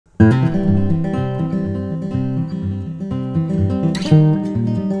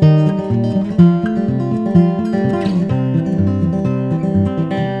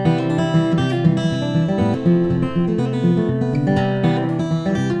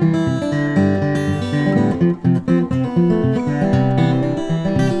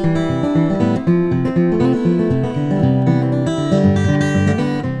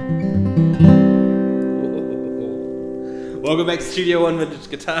Welcome back to Studio One Vintage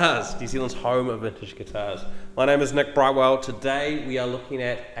Guitars, New Zealand's home of vintage guitars. My name is Nick Brightwell. Today we are looking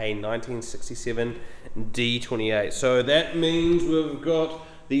at a 1967 D-28. So that means we've got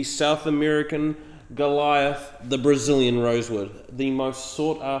the South American Goliath, the Brazilian Rosewood, the most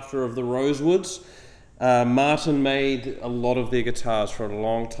sought after of the Rosewoods. Martin made a lot of their guitars for a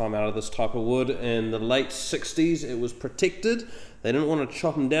long time out of this type of wood. In the late 60s it was protected. They didn't want to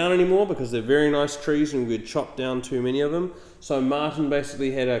chop them down anymore because they're very nice trees and we'd chop down too many of them. So Martin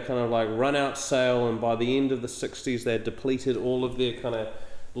basically had a kind of like run out sale, and by the end of the 60s they had depleted all of their kind of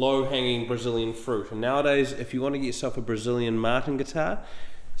low hanging Brazilian fruit. And nowadays if you want to get yourself a Brazilian Martin guitar,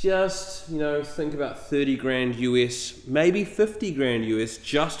 just, you know, think about 30 grand US, maybe 50 grand US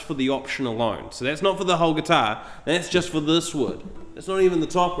just for the option alone. So that's not for the whole guitar, that's just for this wood. It's not even the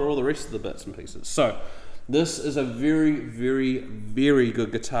top or all the rest of the bits and pieces. So this is a very, very, very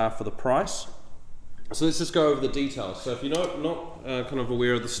good guitar for the price. So let's just go over the details. So if you're not kind of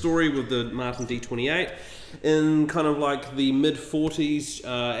aware of the story with the Martin D-28, in kind of like the mid-40s,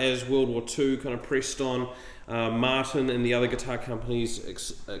 as World War II kind of pressed on, Martin and the other guitar companies,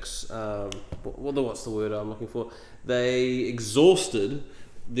 what's the word I'm looking for? They exhausted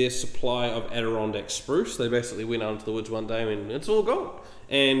their supply of Adirondack spruce. They basically went out into the woods one day and it's all gone.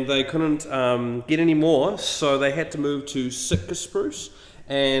 And they couldn't get any more, so they had to move to Sitka spruce.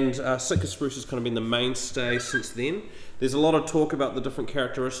 And Sitka spruce has kind of been the mainstay since then. There's a lot of talk about the different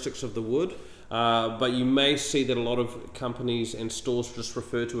characteristics of the wood, but you may see that a lot of companies and stores just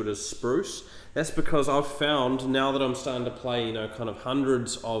refer to it as spruce. That's because I've found, now that I'm starting to play, you know, kind of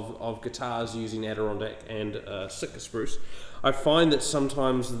hundreds of guitars using Adirondack and Sitka spruce, I find that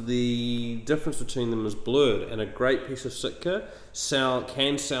sometimes the difference between them is blurred, and a great piece of Sitka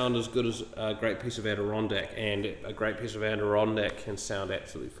can sound as good as a great piece of Adirondack, and a great piece of Adirondack can sound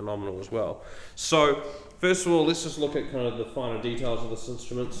absolutely phenomenal as well. So first of all, let's just look at kind of the finer details of this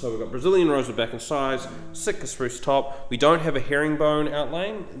instrument. So we've got Brazilian rosewood back and sides, Sitka spruce top. We don't have a herringbone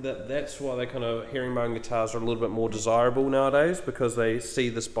outline. That's why they kind of herringbone guitars are a little bit more desirable nowadays, because they see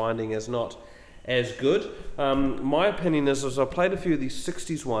this binding as not as good. My opinion is I played a few of these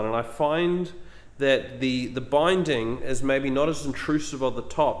 60s one, and I find that the binding is maybe not as intrusive on the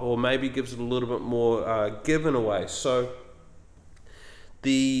top, or maybe gives it a little bit more give in a way. So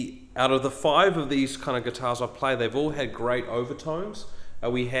out of the 5 of these kind of guitars I've played, they've all had great overtones.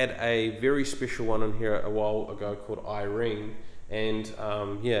 We had a very special one in here a while ago called Irene, and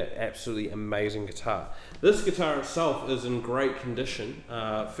yeah, absolutely amazing guitar. This guitar itself is in great condition.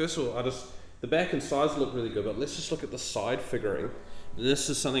 First of all, the back and sides look really good, but let's just look at the side figuring. This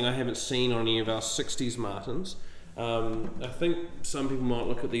is something I haven't seen on any of our 60s Martins. I think some people might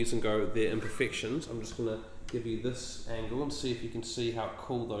look at these and go, they're imperfections. I'm just going to give you this angle and see if you can see how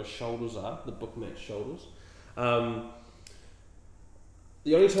cool those shoulders are, the book match shoulders. The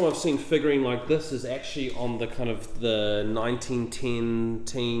only time I've seen figuring like this is actually on the kind of the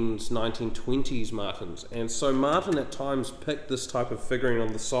 1910s, 1920s Martins. And so Martin at times picked this type of figuring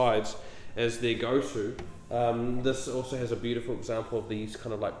on the sides as their go-to. This also has a beautiful example of these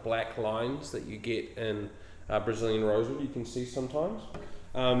kind of like black lines that you get in Brazilian rosewood, you can see sometimes.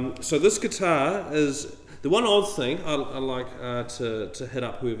 So this guitar is, the one odd thing I like to hit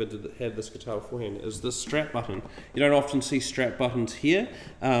up whoever had this guitar beforehand is this strap button. You don't often see strap buttons here.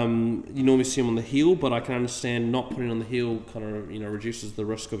 You normally see them on the heel, but I can understand not putting it on the heel kind of, you know, reduces the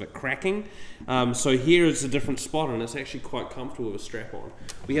risk of it cracking. So here is a different spot, and it's actually quite comfortable with a strap on.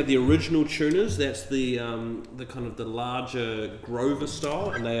 We have the original tuners. That's the kind of the larger Grover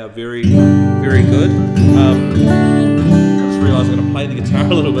style, and they are very, very good. I just realised I'm going to play the guitar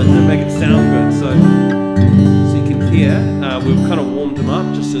a little bit and make it sound good. So you can hear, we've kind of warmed them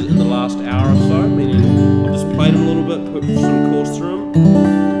up just in the last hour or so, meaning I've just played them a little bit, put some chords through them.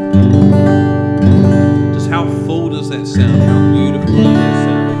 Just how full does that sound? How beautiful does that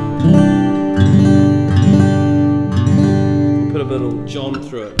sound? I'll put a bit of John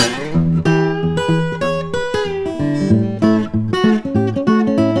through it.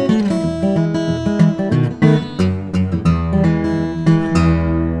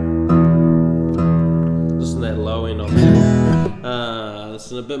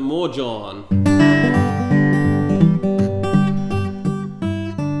 Listen a bit more, John.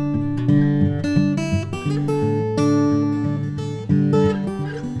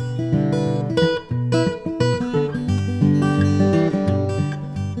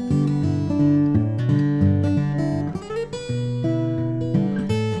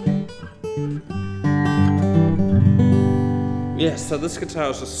 Yeah, so this guitar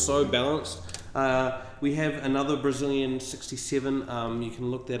is just so balanced. We have another Brazilian 67, you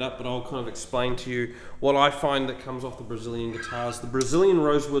can look that up, but I'll kind of explain to you what I find that comes off the Brazilian guitars. The Brazilian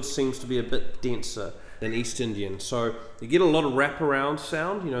Rosewood seems to be a bit denser than East Indian, so you get a lot of wraparound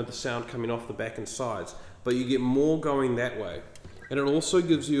sound, you know, the sound coming off the back and sides, but you get more going that way. And it also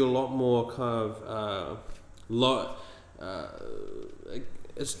gives you a lot more kind of,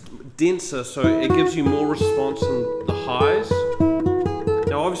 it's denser, so it gives you more response in the highs.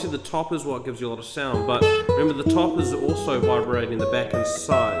 Now obviously the top is what gives you a lot of sound, but remember the top is also vibrating the back and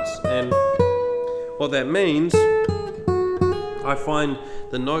sides, and what that means, I find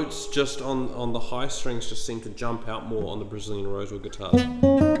the notes just on the high strings just seem to jump out more on the Brazilian Rosewood guitars.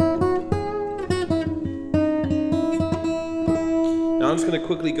 Now I'm just going to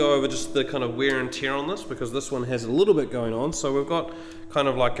quickly go over just the kind of wear and tear on this, because this one has a little bit going on. So we've got kind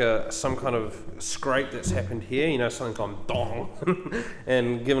of like some kind of scrape that's happened here, you know, something gone dong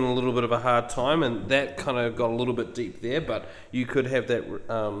and given a little bit of a hard time, and that kind of got a little bit deep there, but you could have that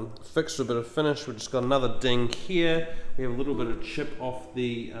fixed with a bit of finish. We've just got another ding here. We have a little bit of chip off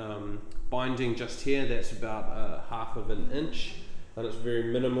the binding just here. That's about 1/2 of an inch, and it's very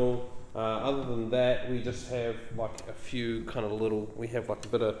minimal. Other than that, we just have like a few kind of little, we have like a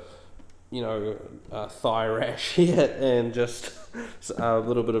bit of, you know, thigh rash here, and just a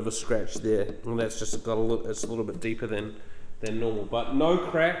little bit of a scratch there, and that's just got a little, it's a little bit deeper than normal, but no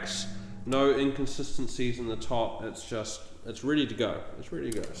cracks, no inconsistencies in the top. It's just, it's ready to go. It's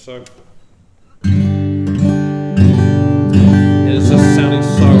ready to go. So it's just sounding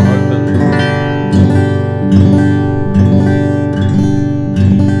so open.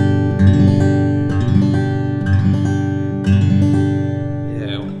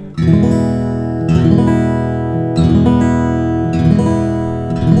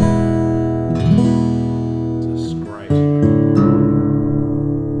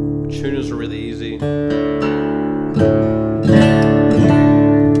 Tuners are really easy.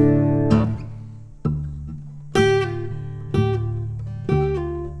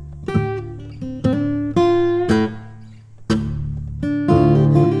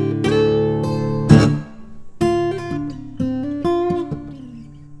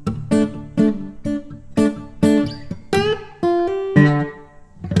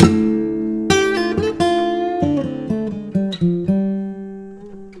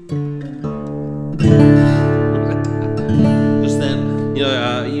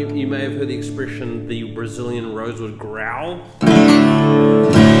 You may have heard the expression, the Brazilian Rosewood growl.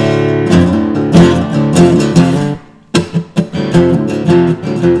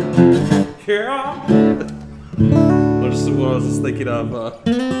 Yeah. What I was just thinking of, I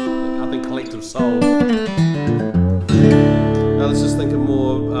think Collective Soul. Now let's just think of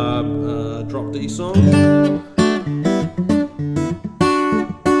more drop D songs.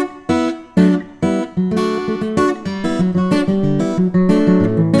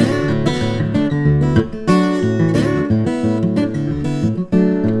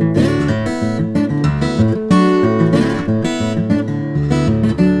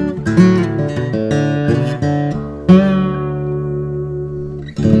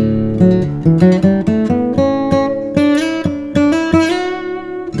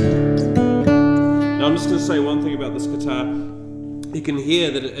 Say one thing about this guitar, you can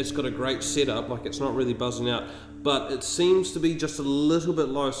hear that it's got a great setup, like it's not really buzzing out, but it seems to be just a little bit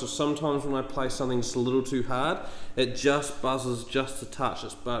low, so sometimes when I play something just a little too hard, it just buzzes just a touch,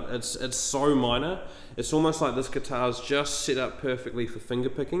 but it's so minor. It's almost like this guitar is just set up perfectly for finger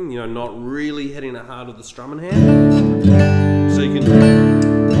picking, you know, not really hitting it hard with the strumming hand. So you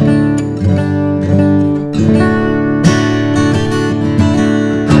can...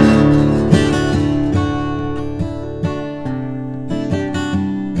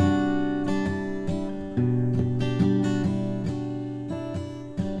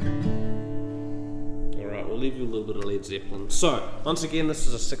 leave you a little bit of Led Zeppelin. So, once again, this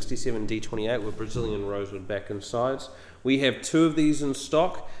is a 67 D-28 with Brazilian Rosewood back and sides. We have 2 of these in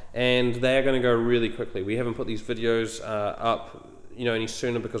stock, and they are going to go really quickly. We haven't put these videos up, you know, any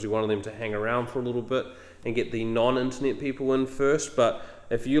sooner because we wanted them to hang around for a little bit and get the non-internet people in first. But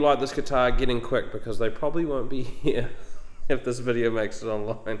if you like this guitar, get in quick because they probably won't be here if this video makes it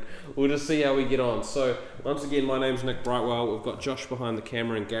online. We'll just see how we get on. So once again, my name's Nick Brightwell. We've got Josh behind the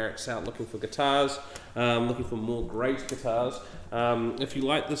camera and Garrick's out looking for guitars, looking for more great guitars. If you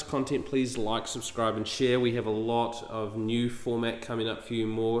like this content, please like, subscribe and share. We have a lot of new format coming up for you,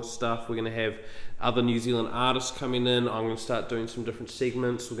 more stuff. We're going to have other New Zealand artists coming in. I'm going to start doing some different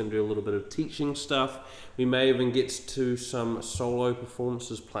segments. We're going to do a little bit of teaching stuff. We may even get to some solo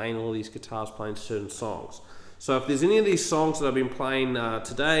performances playing all these guitars, playing certain songs. So if there's any of these songs that I've been playing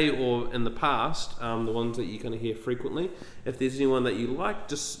today or in the past, the ones that you're going to hear frequently, if there's anyone that you like,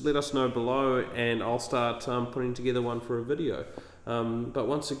 just let us know below and I'll start putting together one for a video. But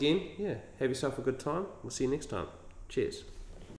once again, yeah, have yourself a good time. We'll see you next time. Cheers.